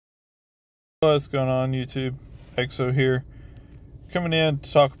What's going on, YouTube? Exo here, coming in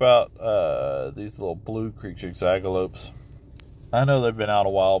to talk about these little blue creatures, Aglaopes. I know they've been out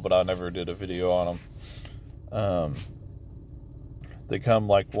a while, but I never did a video on them. They come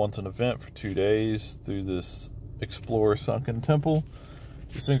like once an event for 2 days through this Explore Sunken Temple.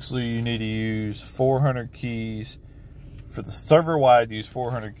 Essentially, you need to use 400 keys. For the server-wide, use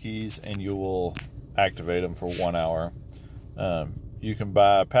 400 keys, and you will activate them for 1 hour. You can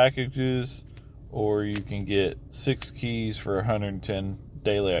buy packages, or you can get 6 keys for 110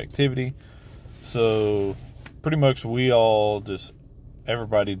 daily activity. So pretty much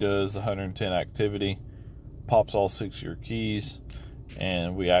everybody does the 110 activity, pops all 6 of your keys,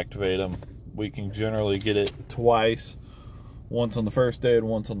 and we activate them. We can generally get it twice, once on the first day and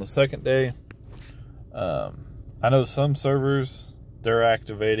once on the second day. I know some servers, they're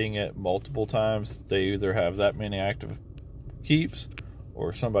activating it multiple times. They either have that many active keeps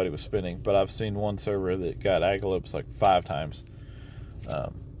or somebody was spinning, but I've seen one server that got Aglaopes like 5 times,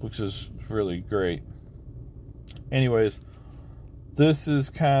 which is really great. Anyways, this is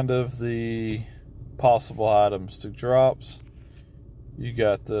kind of the possible items to drops. You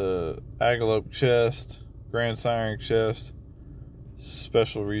got the Aglaope chest, Grand Siren chest,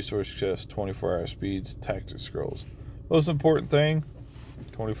 special resource chest, 24-hour speeds, tactics scrolls. Most important thing,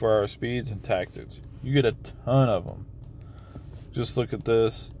 24-hour speeds and tactics. You get a ton of them. Just look at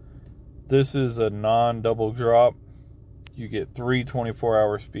this. This is a non-double drop. You get 3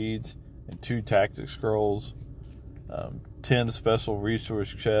 24-hour speeds and 2 tactic scrolls, 10 special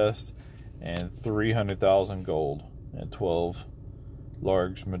resource chests, and 300,000 gold, and 12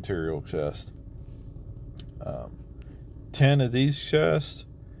 large material chests. 10 of these chests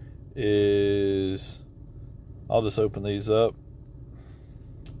is, I'll just open these up.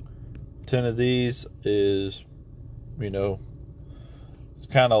 10 of these is,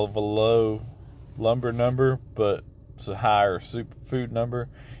 it's kind of a low lumber number, but it's a higher superfood number.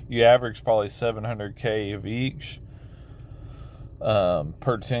 You average probably 700k of each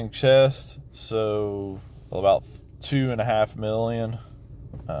per 10 chests, so about 2.5 million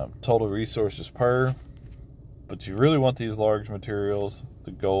total resources per. But you really want these large materials,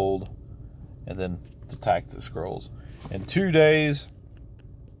 the gold, and then the tactic scrolls. In 2 days,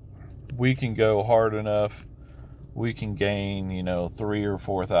 we can go hard enough. We can gain, 3,000 or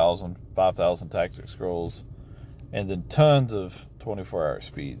 4,000, 5,000 tactic scrolls, and then tons of 24-hour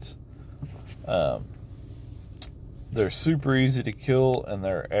speeds. They're super easy to kill, and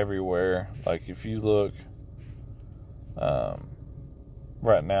they're everywhere. Like if you look,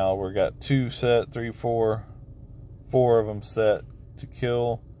 right now we got 2 set, 3, 4 of them set to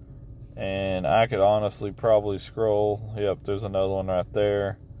kill, and I could honestly probably scroll. Yep, there's another one right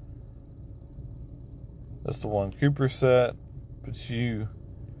there. That's the one Cooper set, but you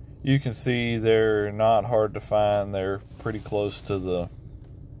can see they're not hard to find. They're pretty close to the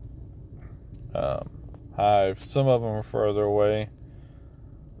hive. Some of them are further away.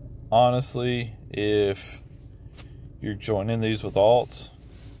 Honestly, if you're joining these with alts,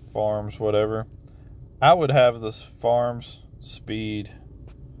 farms, whatever, I would have this farms speed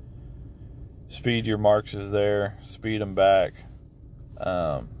your marches there, speed them back.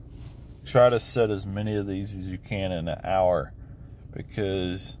 Try to set as many of these as you can in an hour,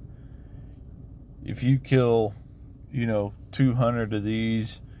 because if you kill 200 of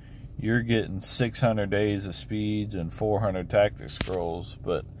these, you're getting 600 days of speeds and 400 tactic scrolls.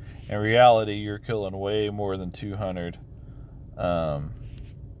 But in reality, you're killing way more than 200. I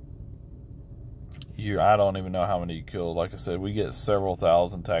don't even know how many you killed. Like I said, we get several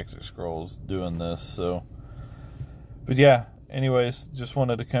thousand tactic scrolls doing this. So, but yeah, anyways, just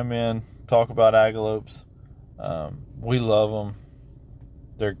wanted to come in, talk about Aglaopes. We love them.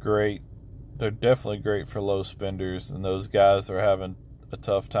 They're great. They're definitely great for low spenders and those guys that are having a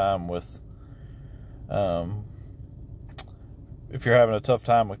tough time with, if you're having a tough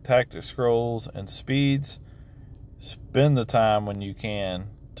time with tactic scrolls and speeds, spend the time when you can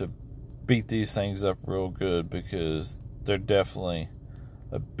to beat these things up real good, because they're definitely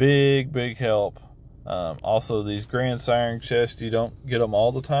a big help. Also, these Grand Siren chests, you don't get them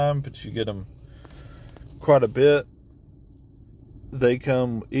all the time, but you get them quite a bit.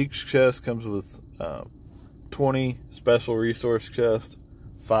 Each chest comes with 20 special resource chests,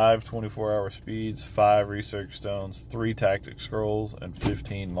 5 24-hour speeds, 5 research stones, 3 tactic scrolls, and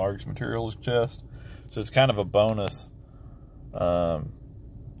 15 large materials chests. So it's kind of a bonus on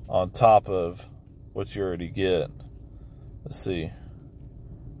top of what you already get. Let's see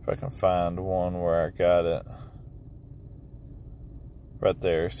if I can find one where I got it. Right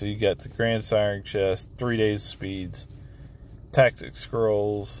there. So you got the Grand Siren chest, 3 days speeds, tactic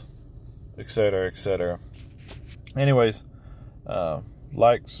scrolls, etc., etc. Anyways,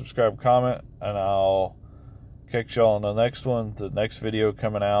 like, subscribe, comment, and I'll catch y'all on the next one. The next video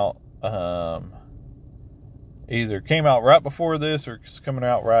coming out either came out right before this or it's coming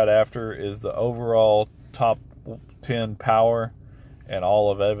out right after is the overall top 10 power and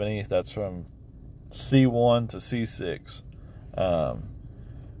all of Evony. That's from C1 to C6.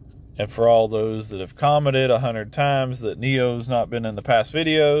 And for all those that have commented 100 times that Neo's not been in the past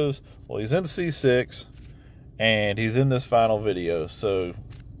videos, well, he's in C6 and he's in this final video. So,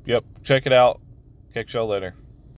 yep, check it out. Catch y'all later.